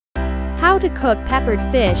How to cook peppered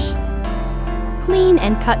fish. Clean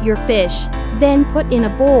and cut your fish, then put in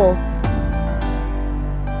a bowl.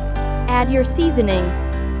 Add your seasoning.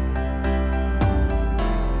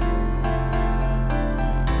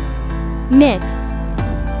 Mix.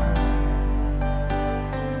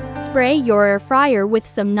 Spray your air fryer with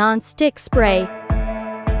some non-stick spray.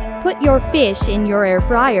 Put your fish in your air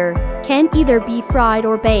fryer. Can either be fried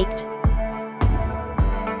or baked.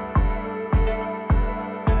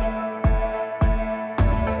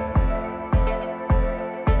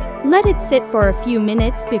 Let it sit for a few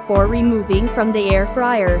minutes before removing from the air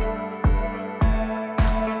fryer.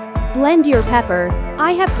 Blend your pepper.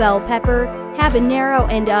 I have bell pepper, habanero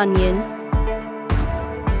and onion.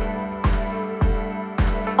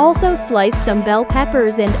 Also slice some bell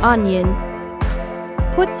peppers and onion.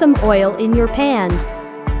 Put some oil in your pan.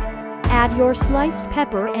 Add your sliced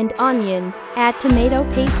pepper and onion. Add tomato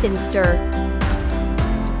paste and stir.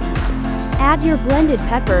 Add your blended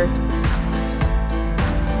pepper.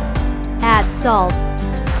 Add salt.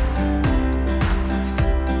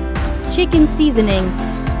 Chicken seasoning.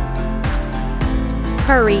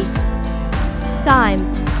 Curry. Thyme.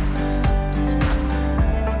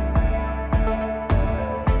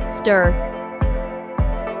 Stir.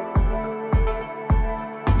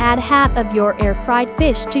 Add half of your air-fried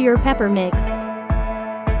fish to your pepper mix.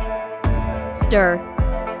 Stir.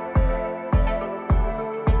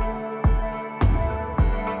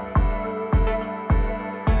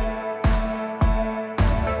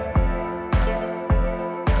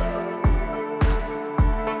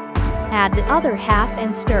 Add the other half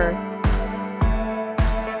and stir.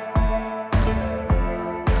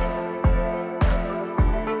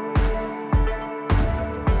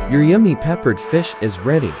 Your yummy peppered fish is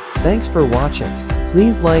ready. Thanks for watching.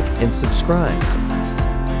 Please like and subscribe.